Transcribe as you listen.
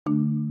Hi,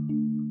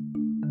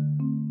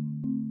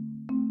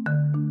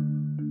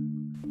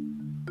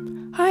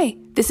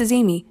 this is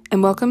Amy,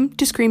 and welcome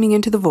to Screaming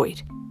into the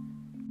Void.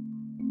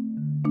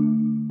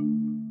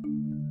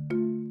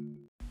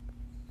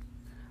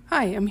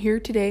 Hi, I'm here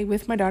today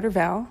with my daughter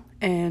Val,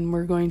 and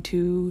we're going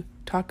to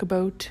talk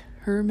about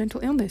her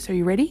mental illness. Are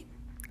you ready?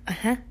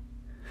 Uh-huh.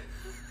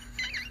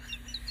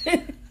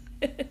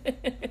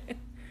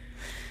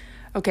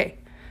 Okay,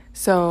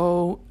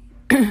 so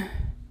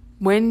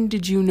when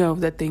did you know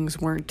that things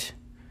weren't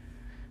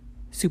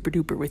super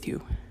duper with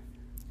you?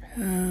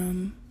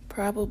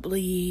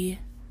 Probably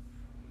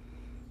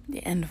the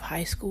end of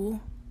high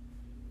school.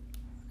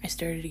 I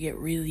started to get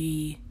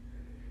really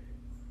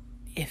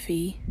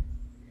iffy.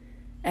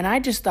 And I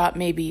just thought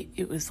maybe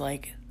it was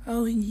like,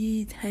 oh,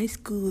 yeah, it's high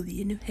school,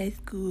 the end of high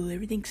school,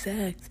 everything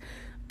sucks.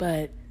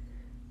 But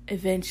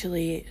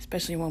eventually,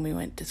 especially when we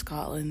went to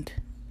Scotland,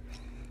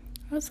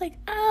 I was like,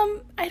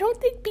 I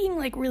don't think being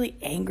like really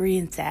angry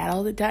and sad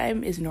all the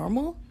time is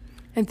normal.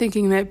 And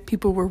thinking that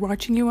people were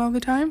watching you all the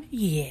time?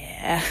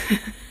 Yeah.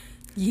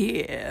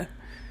 Yeah.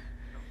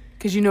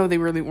 Because you know they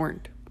really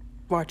weren't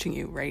watching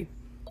you, right?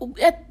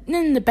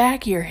 In the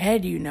back of your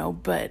head,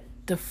 but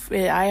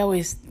I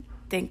always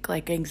think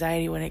like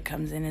anxiety when it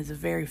comes in is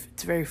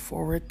it's very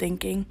forward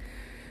thinking.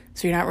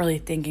 So you're not really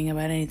thinking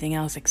about anything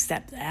else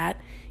except that.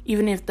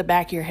 Even if the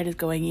back of your head is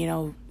going,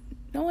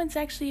 no one's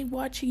actually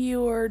watching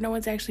you or no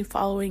one's actually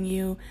following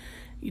you,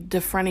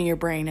 the front of your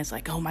brain is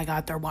like, oh my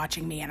God, they're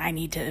watching me and I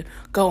need to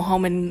go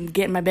home and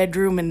get in my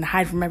bedroom and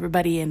hide from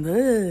everybody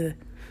and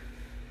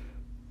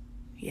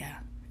yeah.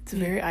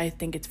 I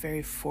think it's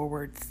very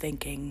forward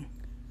thinking,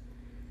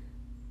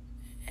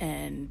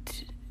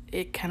 and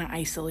it kind of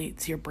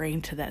isolates your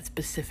brain to that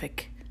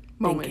specific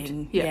moment.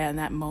 Thinking. Yeah, in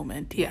that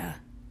moment. Yeah.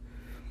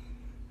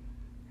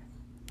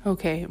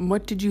 Okay, and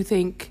what did you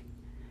think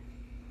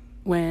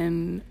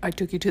when I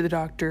took you to the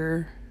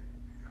doctor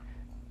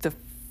the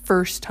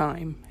first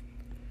time?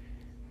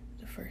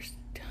 The first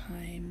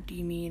time? Do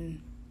you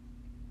mean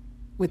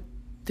with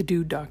the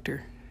dude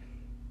doctor?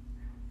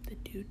 The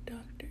dude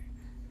doctor?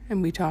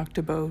 And we talked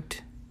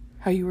about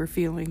how you were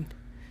feeling.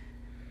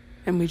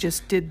 And we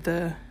just did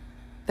the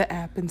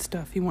app and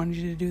stuff. He wanted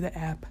you to do the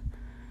app.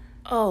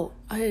 Oh,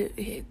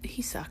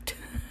 he sucked.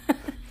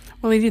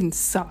 Well, he didn't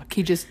suck.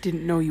 He just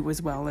didn't know you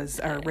as well as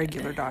our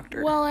regular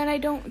doctor. Well, and I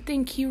don't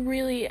think he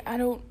wasn't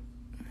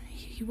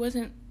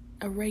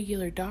a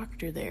regular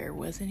doctor there,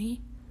 wasn't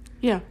he?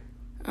 Yeah.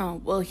 Oh,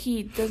 well,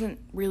 he doesn't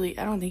really,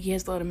 I don't think he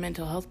has a lot of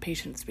mental health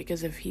patients,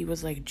 because if he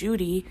was like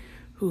Judy,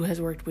 who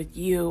has worked with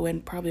you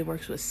and probably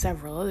works with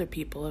several other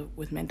people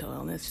with mental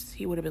illness,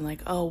 he would have been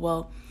like, oh,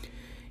 well,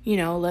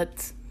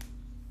 let's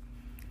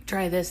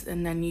try this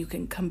and then you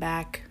can come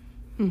back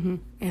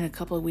in a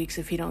couple of weeks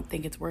if you don't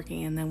think it's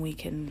working, and then we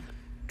can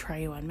try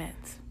you on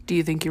meds. Do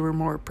you think you were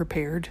more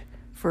prepared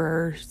for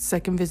our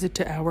second visit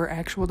to our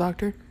actual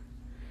doctor?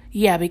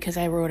 Yeah, because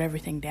I wrote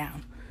everything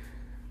down,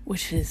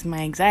 which is my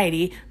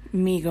anxiety,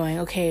 me going,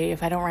 okay,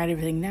 if I don't write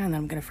everything down, then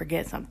I'm going to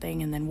forget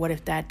something, and then what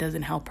if that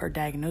doesn't help her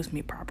diagnose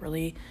me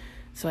properly?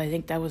 So I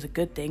think that was a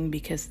good thing,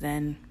 because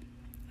then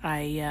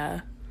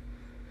I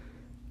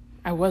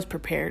was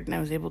prepared, and I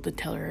was able to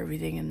tell her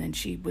everything, and then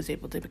she was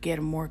able to get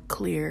a more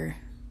clear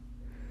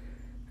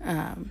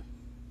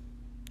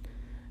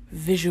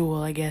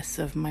visual, I guess,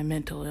 of my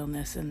mental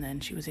illness, and then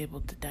she was able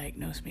to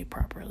diagnose me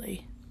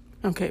properly.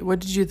 Okay, what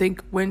did you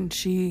think when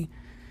she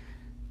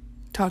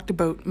talked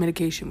about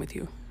medication with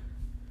you?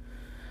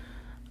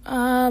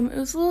 It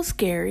was a little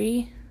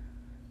scary.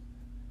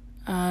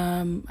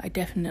 I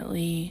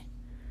definitely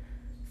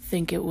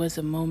think it was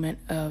a moment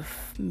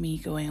of me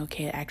going,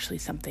 okay, actually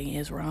something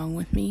is wrong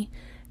with me.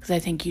 Because I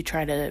think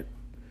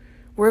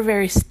we're a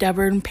very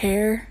stubborn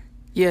pair.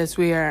 Yes,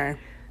 we are.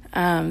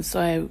 So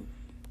I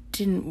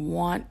didn't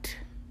want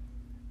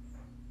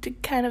to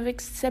kind of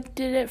accept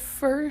it at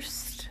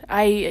first.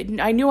 I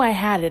knew I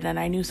had it and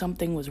I knew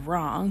something was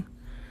wrong,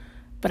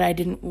 but I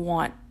didn't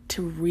want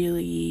to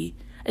really,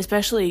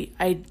 especially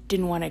I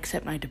didn't want to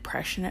accept my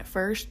depression at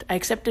first. I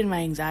accepted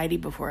my anxiety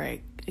before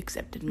I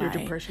accepted my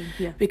depression.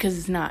 Yeah, because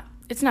it's not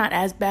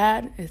as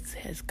bad. It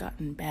has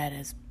gotten bad,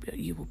 as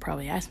you will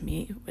probably ask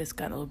me. It's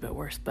gotten a little bit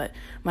worse, but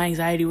my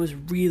anxiety was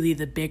really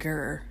the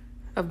bigger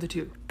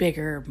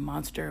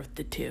monster of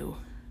the two.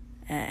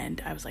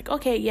 And I was like,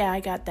 okay, yeah,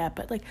 I got that,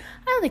 but like,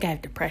 I don't think I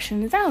have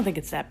depression. I don't think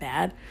it's that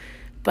bad.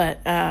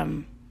 But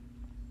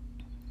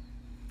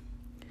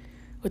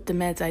with the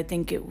meds, I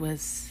think it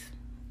was,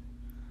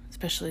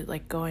 especially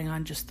like going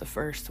on just the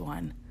first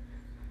one,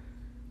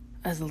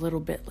 I was a little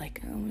bit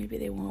like, oh, maybe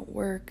they won't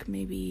work.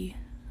 Maybe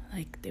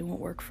like they won't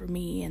work for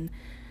me. And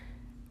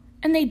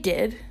they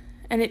did.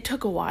 And it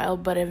took a while,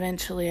 but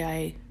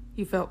eventually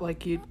You felt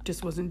like you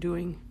just wasn't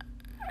doing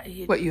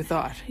what you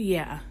thought.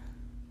 Yeah.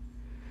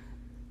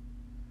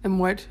 And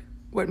what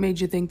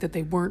made you think that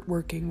they weren't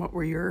working? What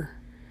were your...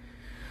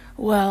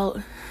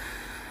 Well,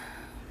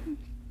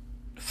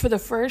 for the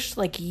first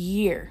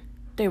year,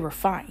 they were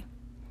fine.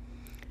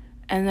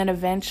 And then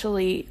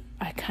eventually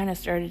I kind of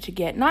started to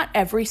get, not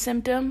every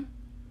symptom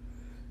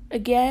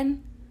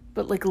again,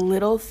 But, like,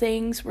 little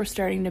things were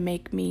starting to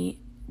make me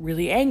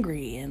really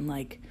angry and,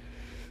 like,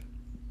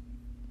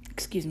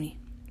 excuse me,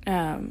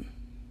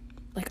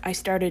 like, I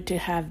started to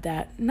have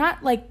that,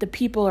 not, like, the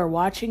people are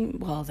watching,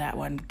 well, that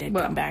one did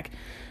come back,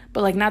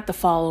 but, like, not the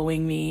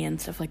following me and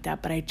stuff like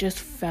that, but I just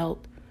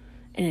felt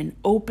in an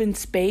open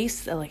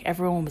space that, like,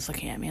 everyone was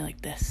looking at me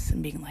like this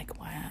and being like,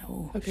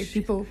 wow. Okay,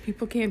 people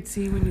can't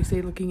see when you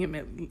say looking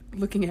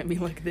at me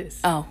like this.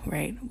 Oh,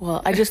 right.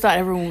 Well, I just thought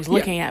everyone was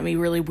looking at me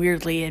really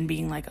weirdly and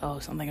being like, oh,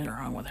 something is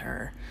wrong with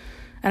her.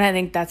 And I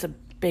think that's a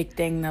big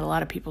thing that a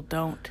lot of people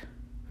don't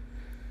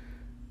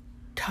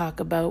talk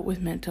about with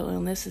mental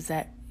illness, is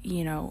that,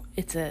 you know,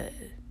 it's a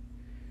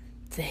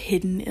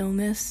hidden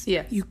illness.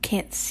 Yes. You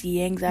can't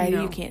see anxiety,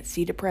 No. you can't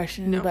see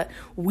depression, No. but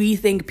we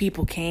think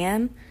people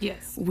can.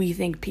 Yes. We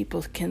think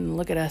people can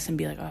look at us and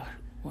be like, oh,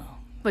 well.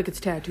 Like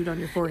it's tattooed on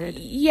your forehead.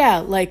 Yeah,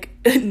 like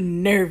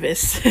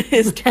nervous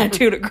is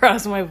tattooed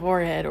across my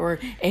forehead, or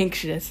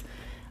anxious.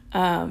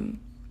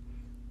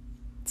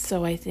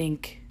 So I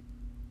think,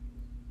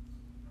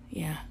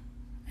 yeah,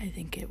 I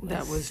think it was.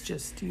 That was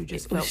just, you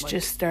just It felt was like.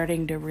 just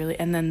starting to really,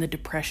 and then the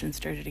depression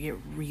started to get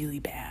really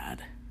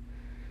bad.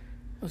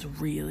 I was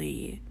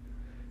really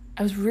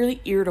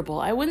irritable.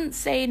 I wouldn't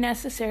say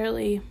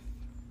necessarily,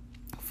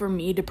 for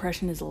me,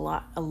 depression is a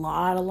lot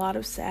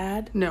of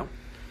sad. No.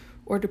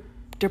 Or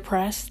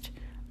depressed.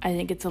 I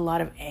think it's a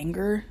lot of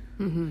anger.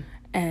 Mm-hmm.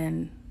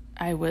 And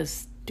I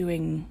was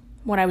doing,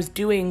 when I was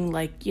doing,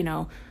 like, you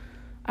know,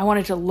 I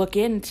wanted to look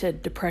into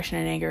depression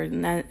and anger,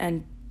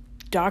 and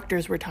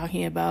doctors were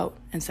talking about,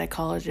 and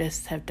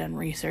psychologists have done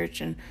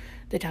research, and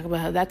they talk about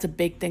how that's a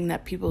big thing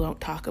that people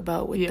don't talk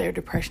about with their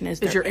depression is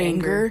their your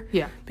anger.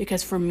 Yeah.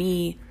 Because for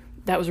me,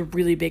 that was a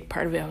really big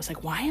part of it. I was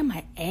like, why am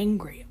I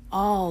angry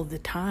all the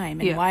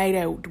time? And why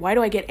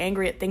do I get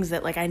angry at things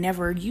that, like, I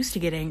never used to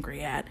get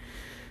angry at?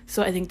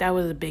 So I think that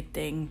was a big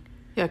thing.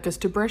 Yeah, because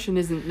depression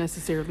isn't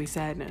necessarily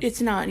sadness.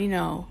 It's not, you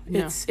know,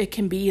 No. it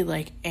can be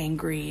like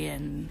angry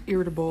and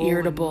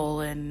irritable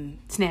and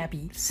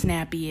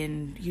snappy,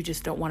 and you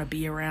just don't want to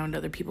be around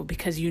other people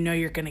because you know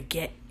you're going to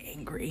get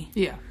angry.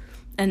 Yeah.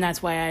 And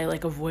that's why I,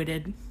 like,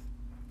 avoided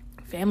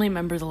family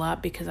members a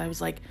lot, because I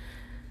was like,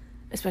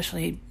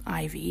 especially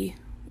Ivy.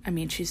 I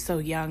mean, she's so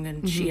young,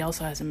 and she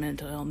also has a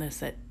mental illness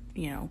that,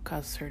 you know,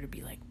 causes her to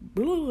be like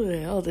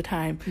all the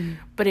time.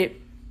 But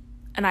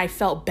and I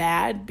felt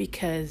bad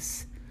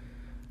because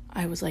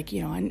I was like,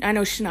 you know, I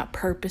know she's not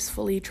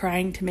purposefully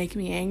trying to make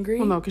me angry.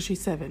 Well, no, because she's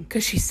 7.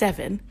 Because she's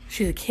 7.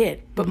 She's a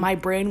kid. But my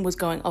brain was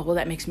going, oh, well,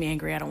 that makes me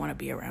angry. I don't want to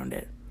be around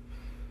it.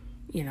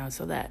 You know,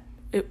 so that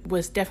it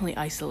was definitely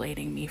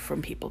isolating me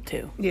from people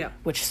too. Yeah.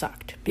 Which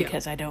sucked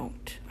because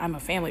I'm a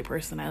family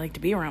person. I like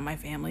to be around my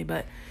family.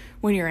 But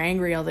when you're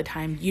angry all the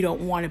time, you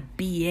don't want to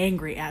be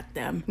angry at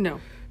them. No.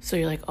 So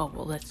you're like, oh,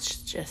 well,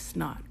 let's just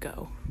not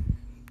go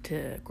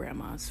to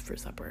grandma's for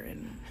supper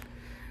and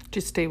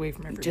just stay away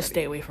from everybody. Just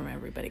stay away from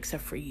everybody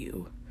except for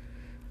you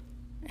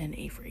and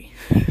Avery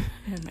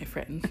and my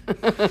friend.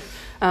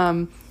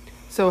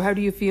 So how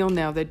do you feel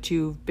now that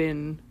you've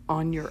been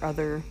on your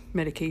other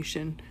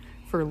medication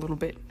for a little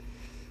bit?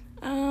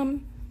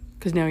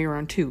 Because now you're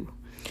on 2,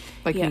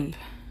 like me.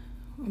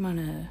 I'm on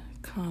a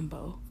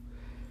combo.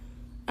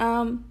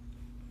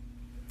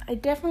 I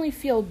definitely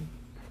feel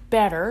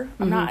better.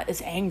 I'm not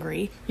as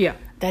angry. Yeah.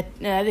 I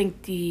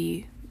think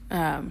the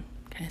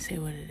can I say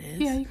what it is?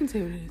 Yeah, you can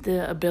say what it is.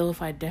 The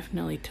Abilify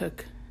definitely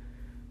took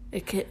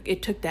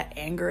it took that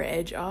anger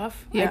edge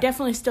off. Yeah. I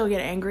definitely still get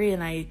angry,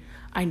 and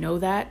I know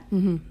that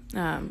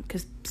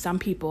because some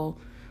people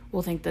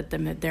will think that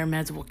their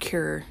meds will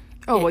cure.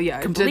 Oh well,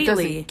 yeah, completely. It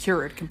doesn't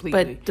cure it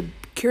completely. But the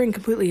curing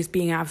completely is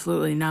being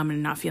absolutely numb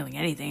and not feeling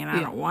anything, and I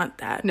don't want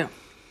that. No.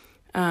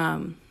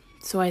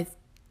 So I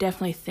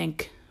definitely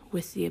think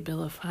with the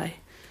Abilify,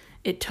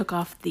 it took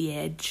off the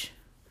edge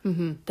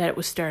that it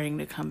was starting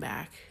to come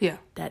back. Yeah.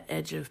 That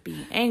edge of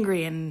being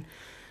angry and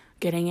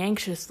getting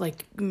anxious.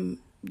 Like,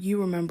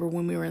 you remember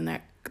when we were in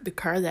the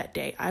car that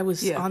day, I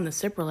was on the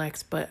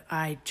Cipralex, but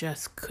I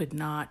just could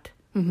not.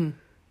 I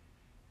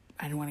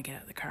didn't want to get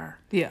out of the car.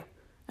 Yeah.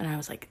 And I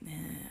was like,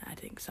 I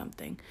think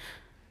something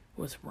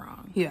was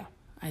wrong. Yeah.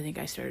 I think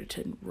I started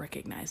to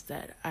recognize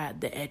that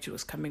the edge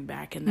was coming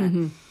back, and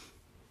that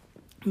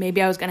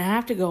maybe I was going to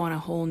have to go on a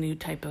whole new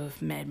type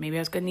of med. Maybe I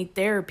was going to need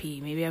therapy.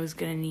 Maybe I was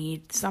going to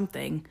need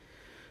something.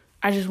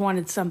 I just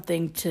wanted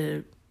something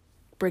to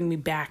bring me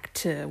back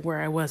to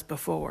where I was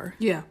before.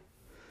 Yeah.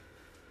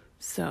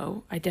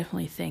 So I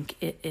definitely think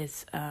it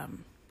is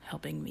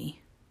helping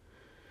me.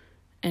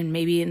 And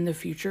maybe in the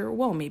future,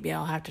 well, maybe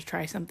I'll have to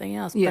try something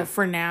else. Yeah. But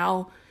for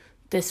now,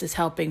 this is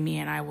helping me,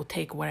 and I will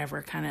take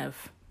whatever kind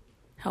of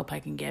help I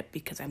can get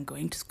because I'm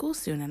going to school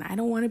soon, and I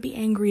don't want to be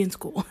angry in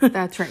school.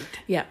 That's right.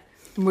 Yeah.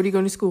 And what are you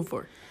going to school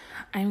for?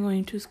 I'm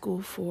going to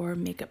school for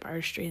makeup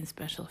artistry and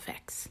special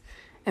effects.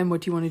 And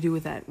what do you want to do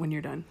with that when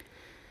you're done?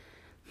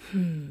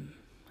 Do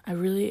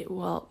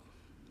you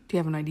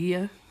have an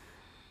idea?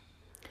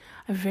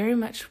 I very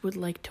much would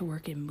like to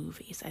work in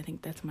movies. I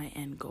think that's my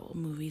end goal,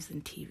 movies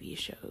and TV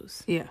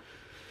shows. Yeah.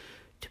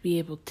 To be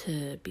able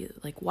to be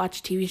like, watch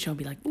a TV show and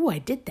be like, ooh, I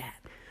did that.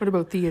 What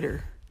about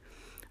theater?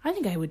 I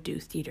think I would do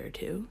theater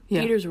too. Yeah.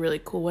 Theater's really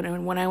cool.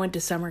 When I went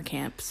to summer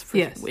camps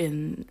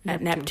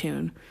at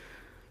Neptune,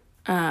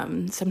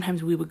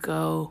 sometimes we would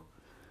go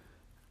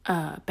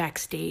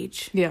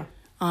backstage. Yeah.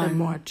 And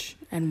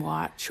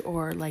watch,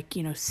 or like,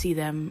 you know, see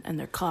them and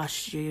their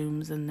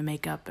costumes and the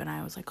makeup, and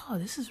I was like, oh,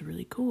 this is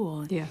really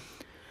cool. Yeah.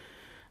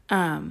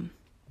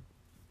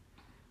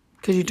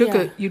 Because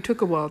you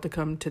took a while to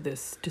come to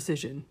this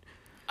decision.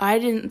 I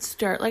didn't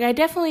start, like, I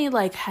definitely,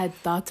 like, had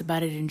thoughts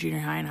about it in junior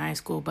high and high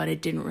school, but it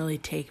didn't really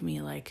take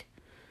me, like,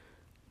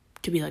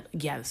 to be like,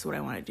 yeah, this is what I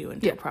want to do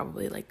until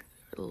probably, like,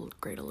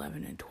 grade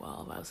 11 and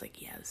 12. I was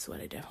like, yeah, this is what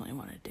I definitely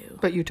want to do.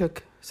 But you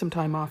took some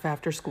time off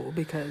after school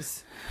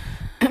because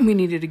we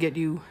needed to get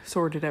you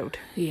sorted out.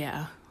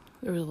 Yeah.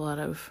 There was a lot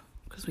of,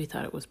 because we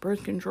thought it was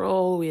birth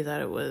control. We thought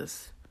it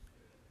was,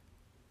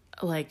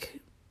 like,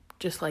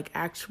 just, like,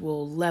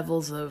 actual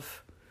levels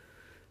of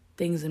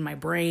things in my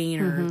brain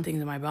or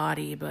things in my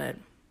body, but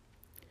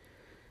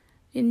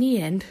in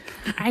the end,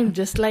 I'm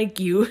just like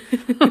you.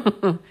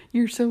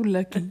 You're so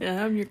lucky.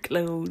 I'm your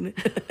clone.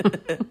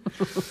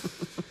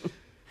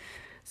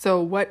 So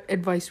what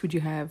advice would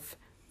you have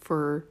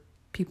for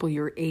people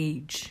your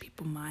age?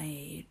 People my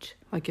age.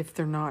 Like if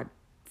they're not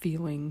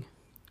feeling...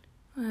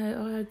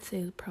 I'd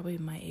say probably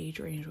my age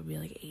range would be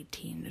like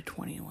 18 to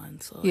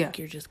 21. So like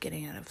you're just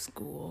getting out of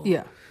school.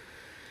 Yeah.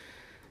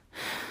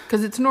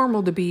 Because it's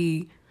normal to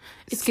be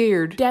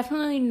scared.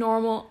 Definitely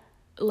normal.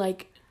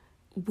 Like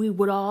we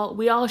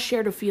all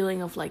shared a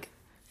feeling of like,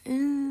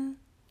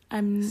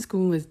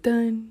 school is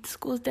done.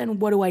 School's done.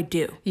 What do I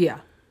do? Yeah.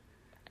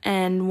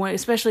 And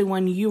especially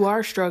when you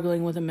are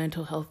struggling with a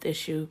mental health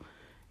issue,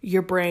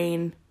 your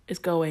brain is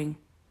going,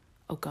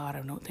 oh God,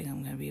 I don't think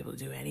I'm going to be able to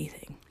do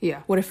anything.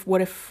 Yeah. What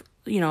if,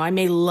 you know, I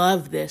may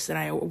love this and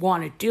I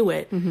want to do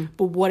it,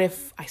 but what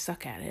if I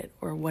suck at it?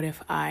 Or what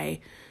if I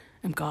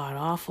am God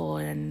awful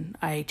and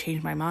I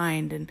change my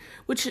mind? And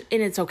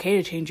it's okay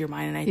to change your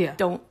mind. And I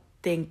don't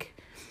think,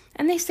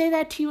 and they say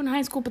that to you in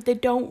high school, but they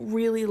don't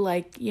really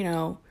like, you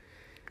know,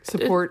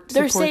 support.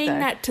 They're saying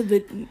that to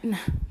the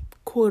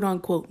quote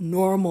unquote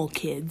normal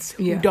kids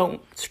who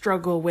don't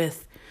struggle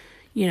with,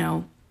 you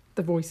know,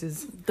 the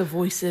voices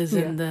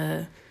and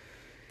the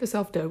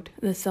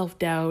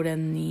self-doubt,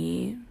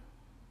 and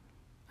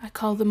I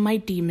call them my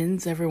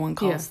demons. Everyone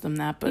calls them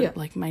that, but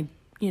like my,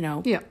 you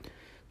know,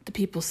 the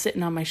people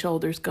sitting on my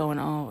shoulders going,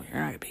 oh, you're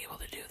not gonna be able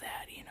to do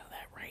that. You know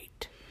that,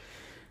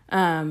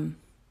 right?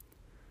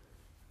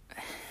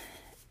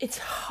 It's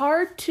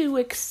hard to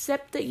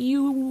accept that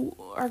you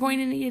are going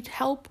to need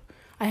help.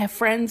 I have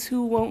friends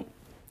who won't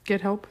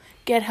get help,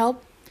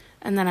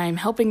 and then I'm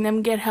helping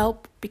them get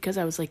help because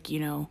I was like, you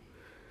know,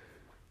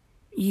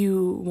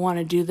 you want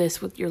to do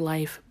this with your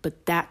life,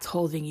 but that's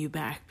holding you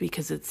back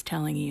because it's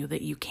telling you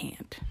that you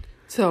can't.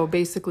 So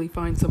basically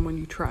find someone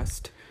you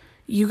trust.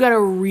 You got to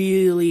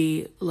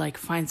really like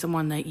find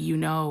someone that, you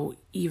know,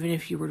 even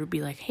if you were to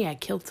be like, hey, I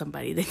killed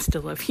somebody, they'd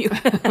still love you.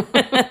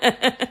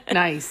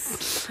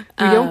 Nice. We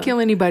don't kill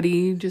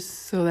anybody,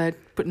 just so that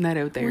putting that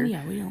out there. Well,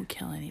 yeah, we don't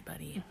kill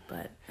anybody,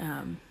 but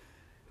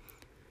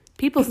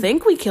people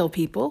think we kill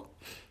people.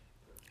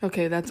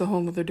 Okay, that's a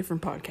whole other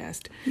different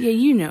podcast. Yeah,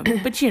 you know,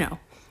 but you know.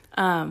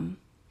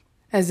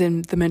 As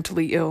in the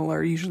mentally ill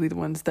are usually the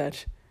ones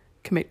that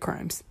commit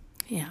crimes.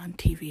 Yeah, on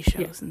TV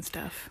shows and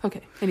stuff.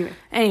 Okay,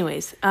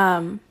 anyways,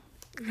 you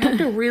have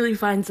to really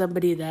find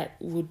somebody that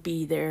would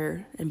be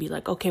there and be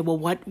like, okay, well,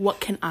 what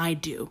can I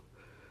do?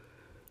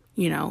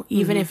 You know,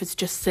 even if it's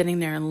just sitting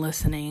there and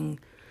listening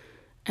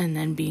and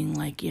then being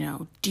like, you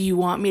know, do you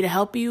want me to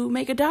help you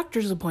make a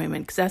doctor's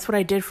appointment? Because that's what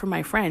I did for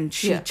my friend.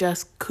 She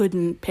just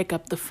couldn't pick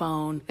up the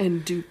phone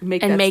and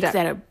make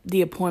that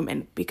the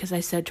appointment, because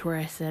I said to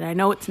her, I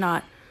know it's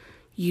not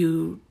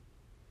you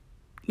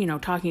know,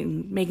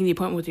 making the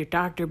appointment with your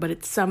doctor, but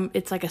it's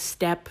like a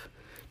step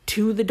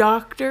to the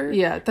doctor.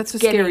 Yeah, that's a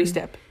scary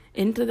step.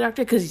 Into the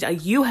doctor, because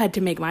you had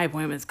to make my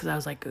appointments because I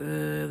was like,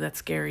 that's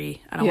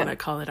scary. I don't want to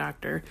call the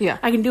doctor. Yeah.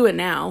 I can do it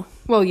now.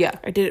 Well, yeah.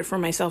 I did it for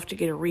myself to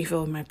get a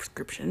refill of my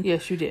prescription.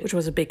 Yes, you did. Which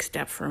was a big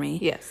step for me.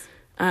 Yes.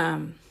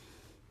 You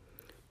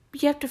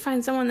have to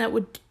find someone that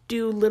would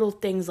do little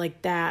things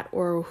like that,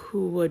 or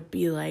who would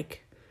be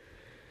like,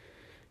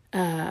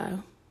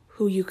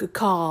 who you could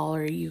call,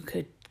 or you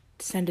could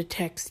send a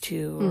text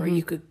to, or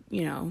you could,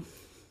 you know,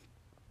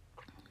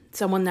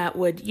 someone that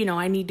would, you know,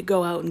 I need to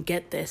go out and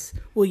get this.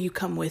 Will you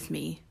come with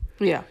me?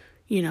 Yeah.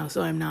 You know,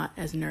 so I'm not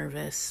as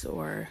nervous,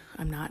 or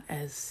I'm not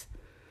as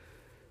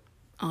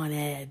on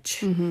edge.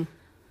 Mm-hmm.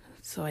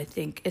 So I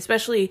think,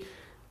 especially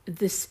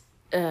this,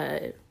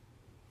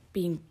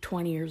 being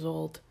 20 years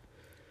old,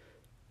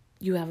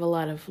 you have a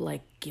lot of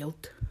like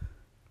guilt.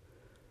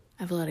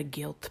 I have a lot of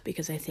guilt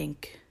because I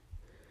think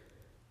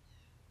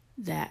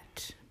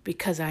that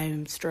because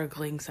I'm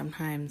struggling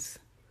sometimes,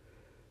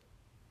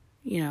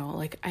 you know,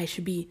 like I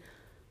should be,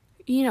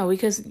 you know,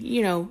 because,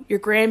 you know, your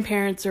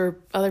grandparents or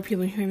other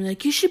people hear me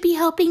like, you should be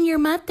helping your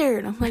mother.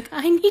 And I'm like,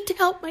 I need to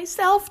help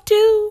myself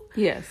too.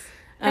 Yes.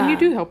 And you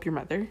do help your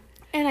mother.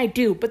 And I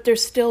do, but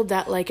there's still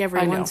that, like,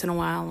 every I know. once in a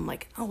while, I'm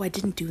like, oh, I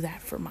didn't do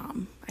that for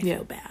Mom. I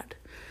feel bad.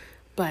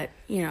 But,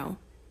 you know,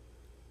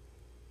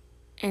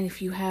 and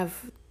if you're,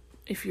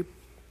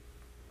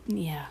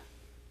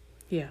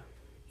 Yeah.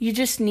 you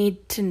just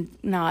need to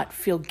not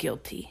feel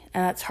guilty.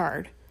 And that's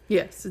hard.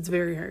 Yes, it's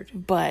very hard.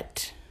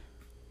 But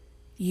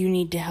you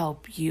need to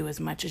help you as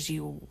much as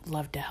you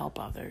love to help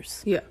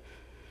others. Yeah.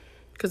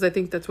 Because I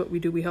think that's what we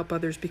do. We help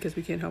others because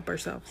we can't help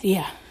ourselves.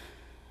 Yeah.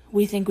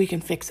 We think we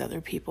can fix other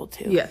people,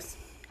 too. Yes.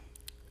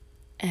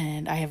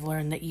 And I have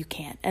learned that you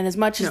can't. And as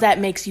much as that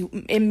makes you...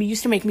 It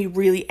used to make me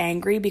really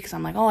angry because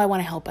I'm like, oh, I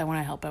want to help, I want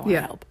to help, I want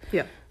to help.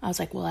 Yeah. I was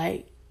like, well,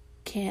 I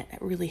can't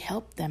really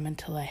help them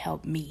until I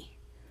help me.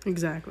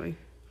 Exactly.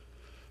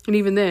 And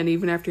even then,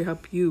 even after you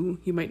help you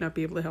might not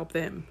be able to help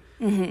them.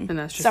 Mm-hmm. And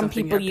that's just some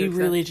something people you have to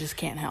really accept. just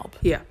can't help.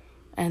 Yeah.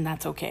 And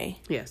that's okay.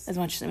 Yes. As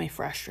much as it may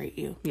frustrate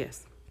you.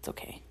 Yes. It's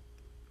okay.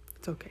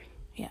 It's okay.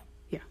 Yeah.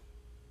 Yeah.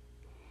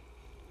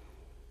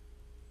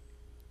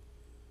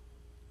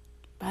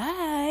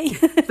 Bye.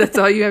 That's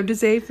all you have to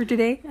say for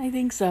today? I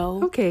think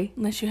so. Okay.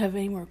 Unless you have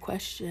any more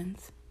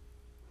questions.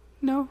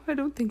 No, I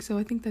don't think so.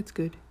 I think that's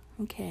good.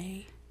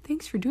 Okay.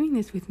 Thanks for doing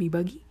this with me,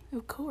 Buggy.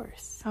 Of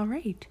course. All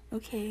right.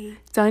 Okay.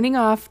 Signing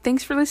off.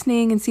 Thanks for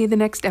listening and see you the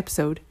next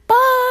episode.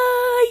 Bye.